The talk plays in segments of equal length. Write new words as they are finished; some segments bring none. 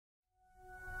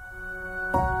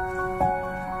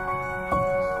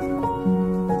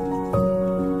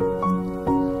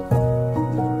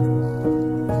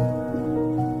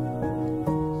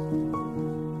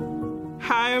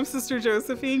Sister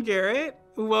Josephine Garrett.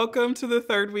 Welcome to the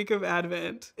third week of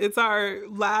Advent. It's our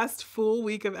last full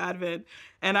week of Advent,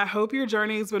 and I hope your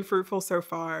journey has been fruitful so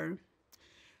far.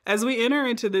 As we enter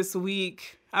into this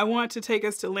week, I want to take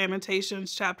us to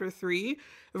Lamentations chapter 3,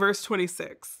 verse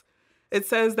 26. It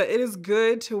says that it is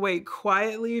good to wait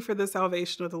quietly for the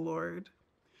salvation of the Lord.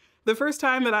 The first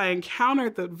time that I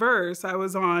encountered the verse, I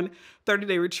was on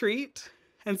 30-day retreat,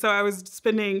 and so I was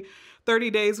spending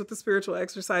 30 days with the spiritual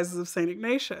exercises of St.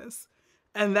 Ignatius.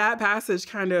 And that passage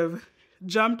kind of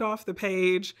jumped off the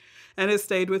page and has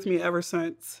stayed with me ever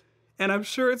since. And I'm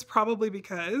sure it's probably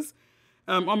because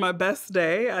on my best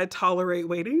day, I tolerate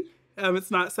waiting.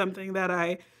 It's not something that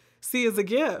I see as a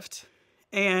gift.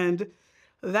 And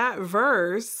that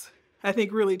verse, I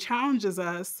think, really challenges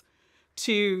us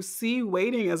to see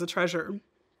waiting as a treasure.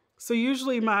 So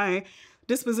usually my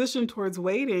disposition towards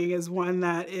waiting is one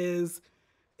that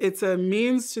it's a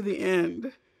means to the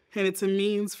end, and it's a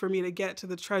means for me to get to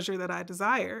the treasure that I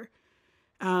desire.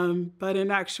 But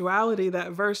in actuality,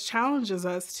 that verse challenges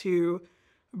us to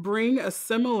bring a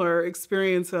similar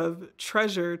experience of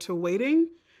treasure to waiting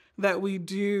that we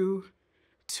do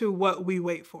to what we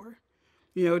wait for,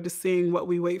 to seeing what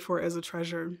we wait for as a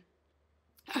treasure.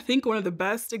 I think one of the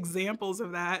best examples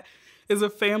of that is a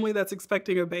family that's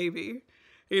expecting a baby.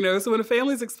 So when a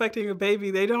family is expecting a baby,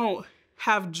 they don't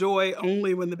have joy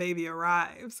only when the baby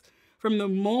arrives. From the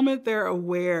moment they're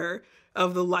aware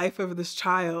of the life of this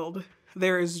child,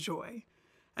 there is joy.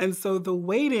 And so the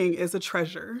waiting is a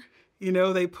treasure.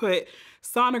 They put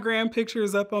sonogram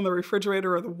pictures up on the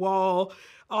refrigerator or the wall.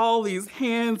 All these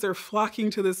hands are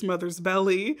flocking to this mother's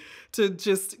belly to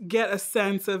just get a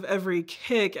sense of every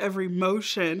kick, every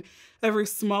motion, every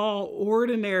small,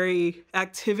 ordinary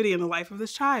activity in the life of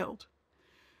this child.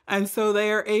 And so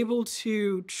they are able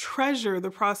to treasure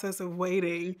the process of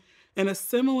waiting in a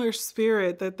similar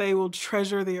spirit that they will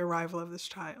treasure the arrival of this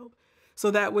child.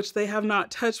 So that which they have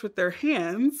not touched with their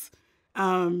hands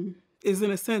is,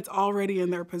 in a sense, already in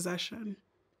their possession.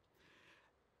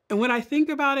 And when I think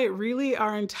about it, really,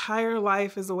 our entire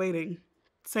life is awaiting.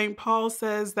 St. Paul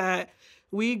says that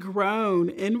we groan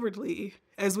inwardly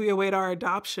as we await our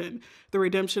adoption, the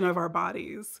redemption of our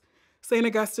bodies. St.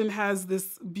 Augustine has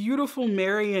this beautiful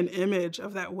Marian image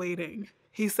of that waiting.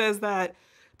 He says that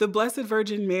the Blessed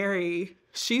Virgin Mary,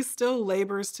 she still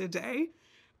labors today,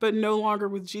 but no longer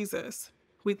with Jesus,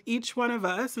 with each one of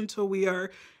us until we are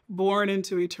born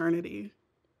into eternity.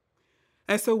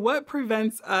 And so what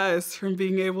prevents us from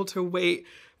being able to wait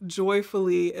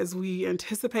joyfully as we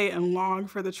anticipate and long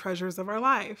for the treasures of our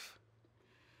life?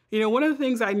 One of the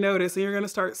things I noticed, and you're going to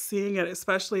start seeing it,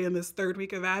 especially in this third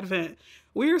week of Advent,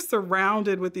 we are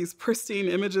surrounded with these pristine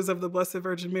images of the Blessed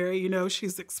Virgin Mary.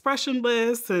 She's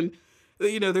expressionless, and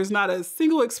there's not a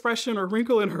single expression or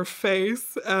wrinkle in her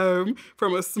face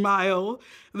from a smile.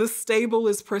 The stable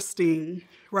is pristine,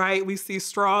 right? We see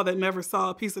straw that never saw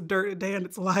a piece of dirt a day in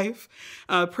its life,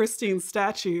 pristine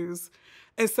statues.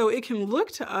 And so it can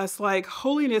look to us like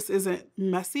holiness isn't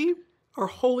messy, or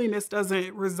holiness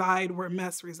doesn't reside where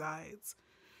mess resides.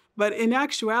 But in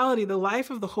actuality, the life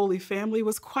of the Holy Family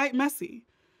was quite messy.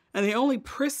 And the only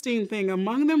pristine thing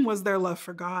among them was their love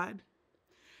for God.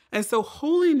 And so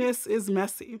holiness is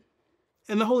messy.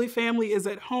 And the Holy Family is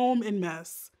at home in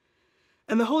mess.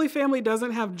 And the Holy Family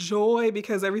doesn't have joy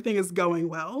because everything is going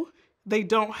well. They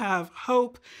don't have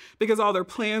hope because all their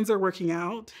plans are working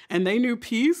out. And they knew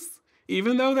peace,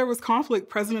 even though there was conflict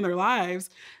present in their lives.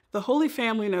 The Holy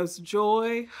Family knows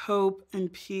joy, hope,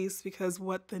 and peace because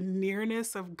what the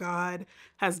nearness of God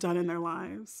has done in their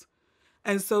lives.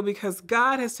 And so because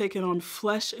God has taken on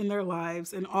flesh in their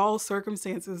lives, in all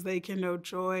circumstances, they can know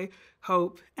joy,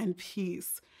 hope, and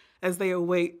peace as they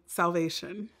await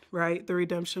salvation, right? The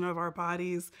redemption of our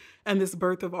bodies and this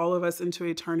birth of all of us into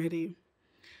eternity.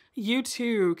 You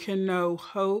too can know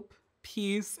hope,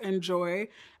 peace, and joy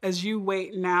as you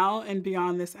wait now and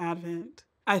beyond this Advent.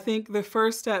 I think the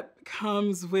first step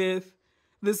comes with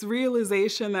this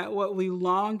realization that what we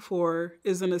long for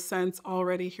is, in a sense,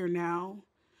 already here now.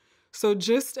 So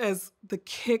just as the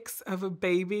kicks of a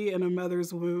baby in a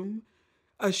mother's womb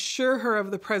assure her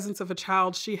of the presence of a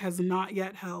child she has not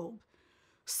yet held,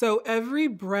 so every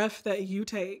breath that you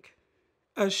take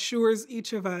assures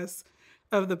each of us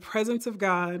of the presence of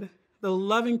God, the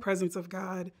loving presence of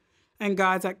God, and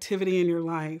God's activity in your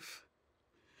life.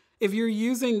 If you're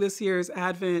using this year's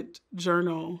Advent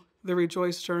journal, the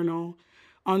Rejoice Journal,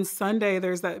 on Sunday,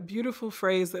 there's that beautiful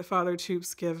phrase that Father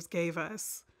Toops gave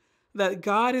us, that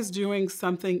God is doing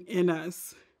something in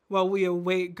us while we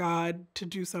await God to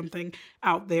do something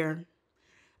out there.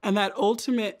 And that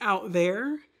ultimate out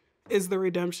there is the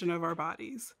redemption of our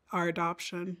bodies, our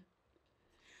adoption.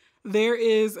 There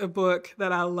is a book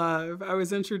that I love. I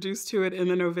was introduced to it in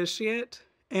the novitiate,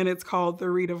 and it's called The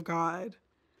Reed of God.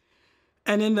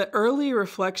 And in the early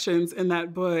reflections in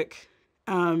that book,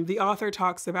 the author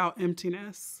talks about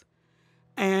emptiness.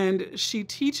 And she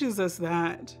teaches us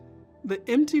that the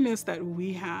emptiness that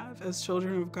we have as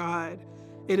children of God,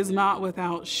 it is not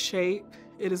without shape,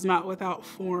 it is not without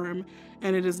form,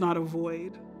 and it is not a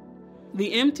void.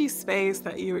 The empty space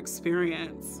that you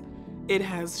experience, it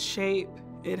has shape,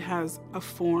 it has a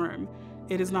form,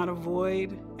 it is not a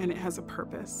void, and it has a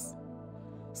purpose.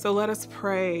 So let us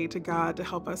pray to God to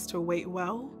help us to wait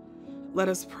well. Let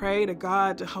us pray to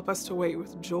God to help us to wait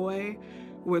with joy,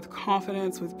 with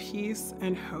confidence, with peace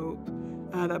and hope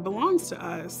that belongs to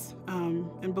us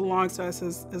and belongs to us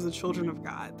as the children of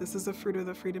God. This is the fruit of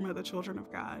the freedom of the children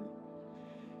of God.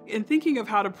 In thinking of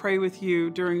how to pray with you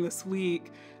during this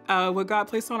week, what God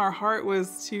placed on our heart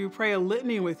was to pray a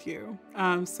litany with you.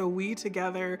 So we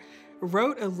together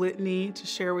wrote a litany to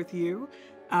share with you.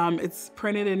 It's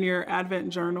printed in your Advent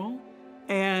journal,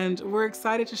 and we're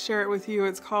excited to share it with you.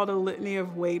 It's called a Litany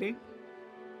of Waiting.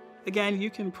 Again, you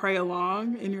can pray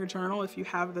along in your journal if you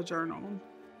have the journal.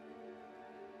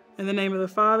 In the name of the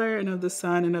Father, and of the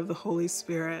Son, and of the Holy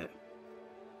Spirit.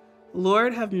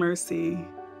 Lord, have mercy.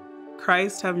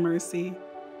 Christ, have mercy.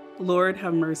 Lord,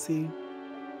 have mercy.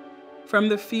 From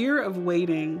the fear of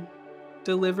waiting,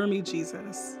 deliver me,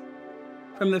 Jesus.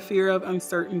 From the fear of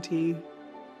uncertainty,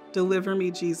 deliver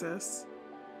me, Jesus.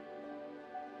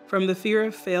 From the fear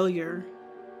of failure,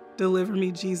 deliver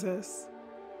me, Jesus.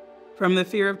 From the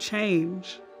fear of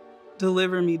change,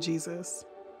 deliver me, Jesus.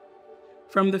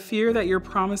 From the fear that your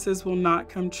promises will not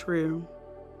come true,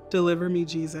 deliver me,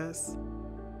 Jesus.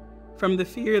 From the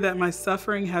fear that my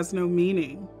suffering has no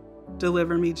meaning,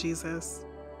 deliver me, Jesus.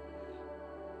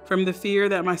 From the fear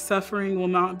that my suffering will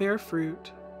not bear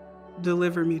fruit,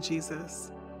 deliver me,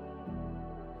 Jesus.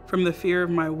 From the fear of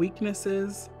my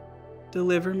weaknesses,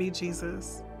 deliver me,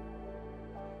 Jesus.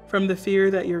 From the fear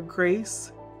that your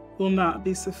grace will not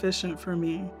be sufficient for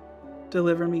me,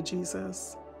 deliver me,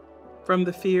 Jesus. From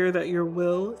the fear that your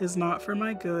will is not for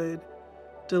my good,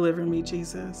 deliver me,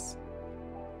 Jesus.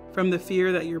 From the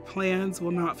fear that your plans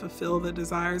will not fulfill the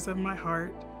desires of my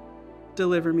heart,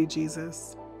 deliver me,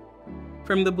 Jesus.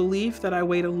 From the belief that I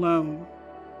wait alone,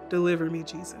 deliver me,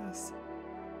 Jesus.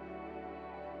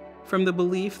 From the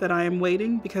belief that I am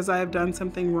waiting because I have done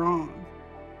something wrong,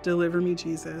 deliver me,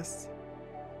 Jesus.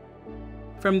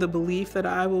 From the belief that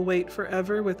I will wait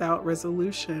forever without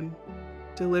resolution,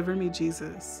 deliver me,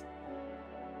 Jesus.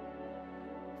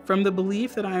 From the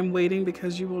belief that I am waiting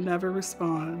because you will never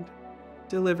respond,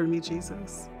 deliver me,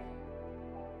 Jesus.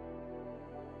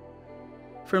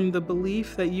 From the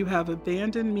belief that you have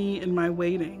abandoned me in my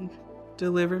waiting,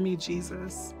 deliver me,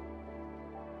 Jesus.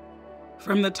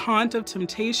 From the taunt of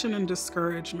temptation and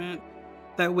discouragement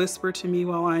that whisper to me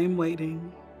while I am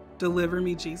waiting, deliver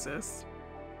me, Jesus.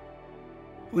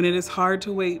 When it is hard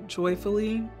to wait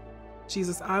joyfully,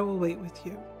 Jesus, I will wait with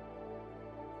you.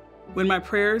 When my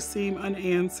prayers seem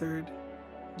unanswered,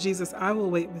 Jesus, I will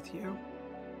wait with you.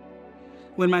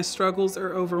 When my struggles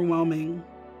are overwhelming,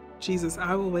 Jesus,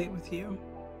 I will wait with you.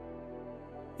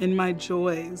 In my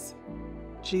joys,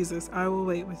 Jesus, I will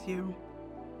wait with you.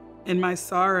 In my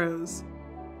sorrows,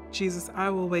 Jesus, I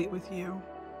will wait with you.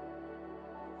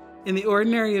 In the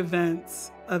ordinary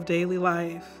events of daily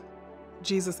life,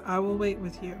 Jesus, I will wait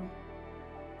with you.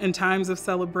 In times of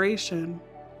celebration,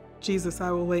 Jesus,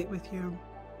 I will wait with you.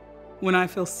 When I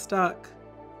feel stuck,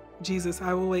 Jesus,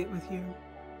 I will wait with you.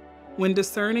 When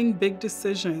discerning big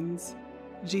decisions,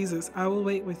 Jesus, I will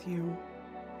wait with you.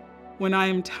 When I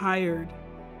am tired,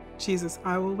 Jesus,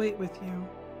 I will wait with you.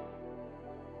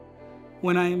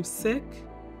 When I am sick,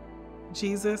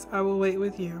 Jesus, I will wait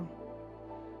with you.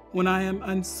 When I am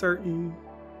uncertain,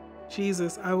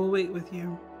 Jesus, I will wait with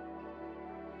you.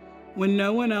 When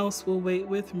no one else will wait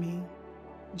with me,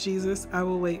 Jesus, I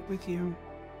will wait with you.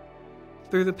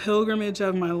 Through the pilgrimage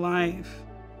of my life,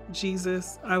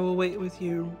 Jesus, I will wait with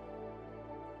you.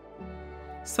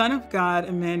 Son of God,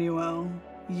 Emmanuel,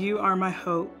 you are my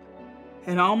hope.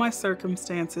 In all my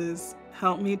circumstances,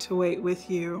 help me to wait with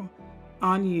you,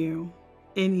 on you,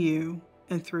 in you,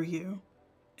 and through you.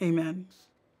 Amen.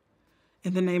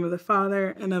 In the name of the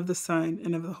Father, and of the Son,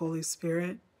 and of the Holy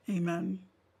Spirit. Amen.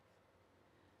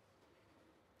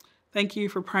 Thank you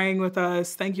for praying with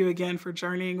us. Thank you again for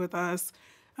journeying with us.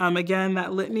 Again,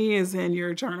 that litany is in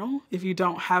your journal. If you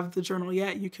don't have the journal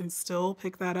yet, you can still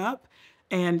pick that up.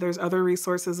 And there's other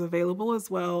resources available as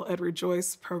well at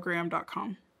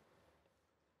rejoiceprogram.com.